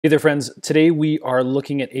Hey there, friends. Today we are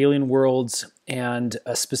looking at Alien Worlds and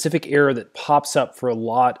a specific error that pops up for a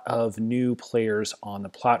lot of new players on the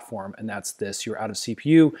platform, and that's this: you're out of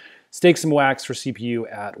CPU. Stake some wax for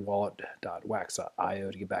CPU at wallet.wax.io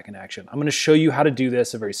to get back in action. I'm going to show you how to do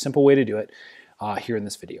this, a very simple way to do it here in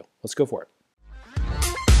this video. Let's go for it.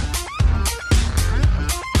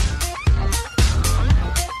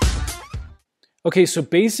 Okay, so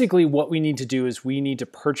basically what we need to do is we need to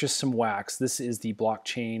purchase some wax. This is the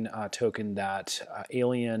blockchain token that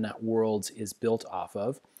Alien Worlds is built off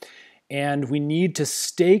of. And we need to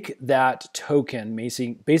stake that token,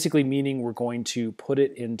 basically meaning we're going to put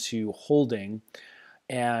it into holding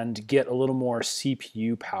and get a little more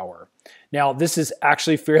CPU power. Now, this is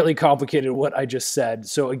actually fairly complicated, what I just said.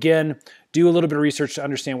 So again, do a little bit of research to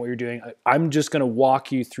understand what you're doing. I'm just going to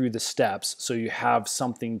walk you through the steps so you have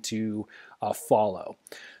something to follow.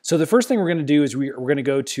 So the first thing we're going to do is we're going to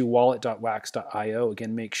go to wallet.wax.io.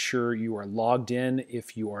 Again, make sure you are logged in.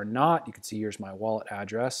 If you are not, you can see here's my wallet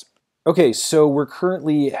address. Okay, so we're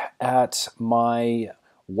currently at my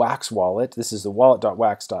Wax wallet. This is the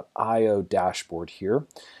wallet.wax.io dashboard here.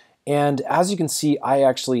 And as you can see, I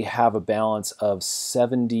actually have a balance of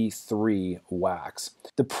 73 wax.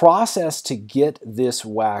 The process to get this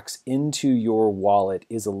wax into your wallet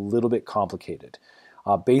is a little bit complicated.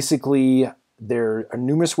 Basically, there are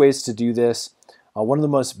numerous ways to do this. One of the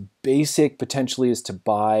most basic potentially is to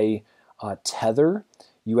buy Tether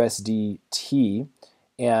USDT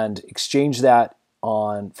and exchange that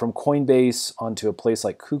from Coinbase onto a place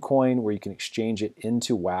like KuCoin where you can exchange it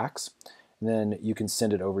into wax, and then you can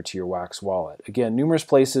send it over to your Wax wallet. Again, numerous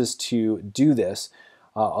places to do this.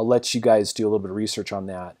 I'll let you guys do a little bit of research on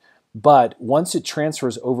that. But once it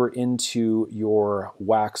transfers over into your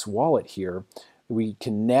Wax wallet here, we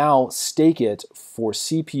can now stake it for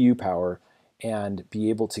CPU power and be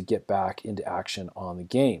able to get back into action on the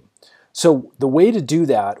game. So the way to do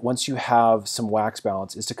that, once you have some wax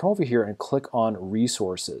balance, is to come over here and click on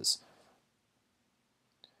resources.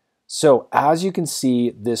 So as you can see,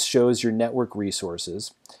 this shows your network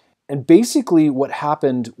resources. And basically what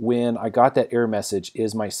happened when I got that error message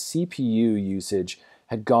is my CPU usage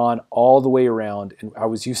had gone all the way around, and I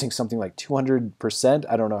was using something like 200%.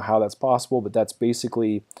 I don't know how that's possible, but that's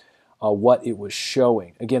basically what it was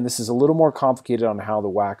showing. Again, this is a little more complicated on how the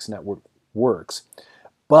Wax network works.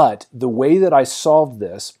 But the way that I solved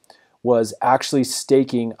this was actually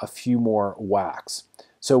staking a few more wax.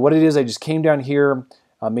 So what it is, I just came down here,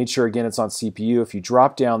 made sure again it's on CPU. If you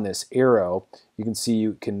drop down this arrow, you can see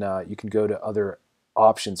you can go to other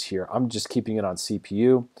options here. I'm just keeping it on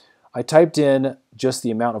CPU. I typed in just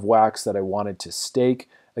the amount of wax that I wanted to stake.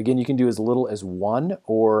 Again, you can do as little as 1,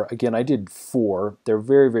 or again, I did 4. They're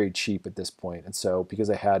very, very cheap at this point. And so because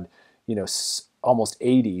I had, almost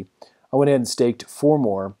 80, I went ahead and staked 4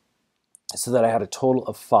 more so that I had a total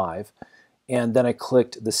of 5. And then I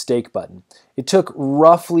clicked the stake button. It took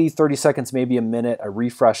roughly 30 seconds, maybe a minute. I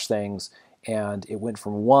refreshed things and it went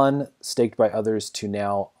from 1 staked by others to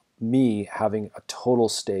now me having a total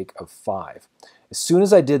stake of 5. As soon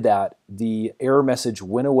as I did that, the error message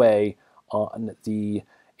went away on the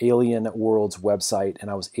Alien Worlds website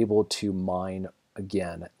and I was able to mine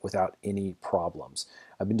again without any problems.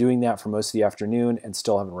 I've been doing that for most of the afternoon and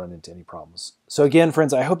still haven't run into any problems. So again,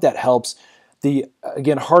 friends, I hope that helps. The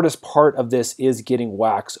hardest part of this is getting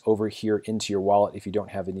wax over here into your wallet if you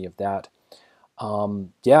don't have any of that.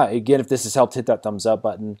 Again, if this has helped, hit that thumbs up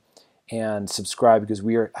button and subscribe, because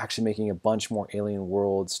we are actually making a bunch more Alien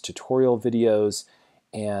Worlds tutorial videos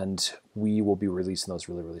and we will be releasing those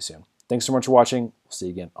really, really soon. Thanks so much for watching. We'll see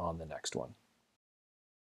you again on the next one.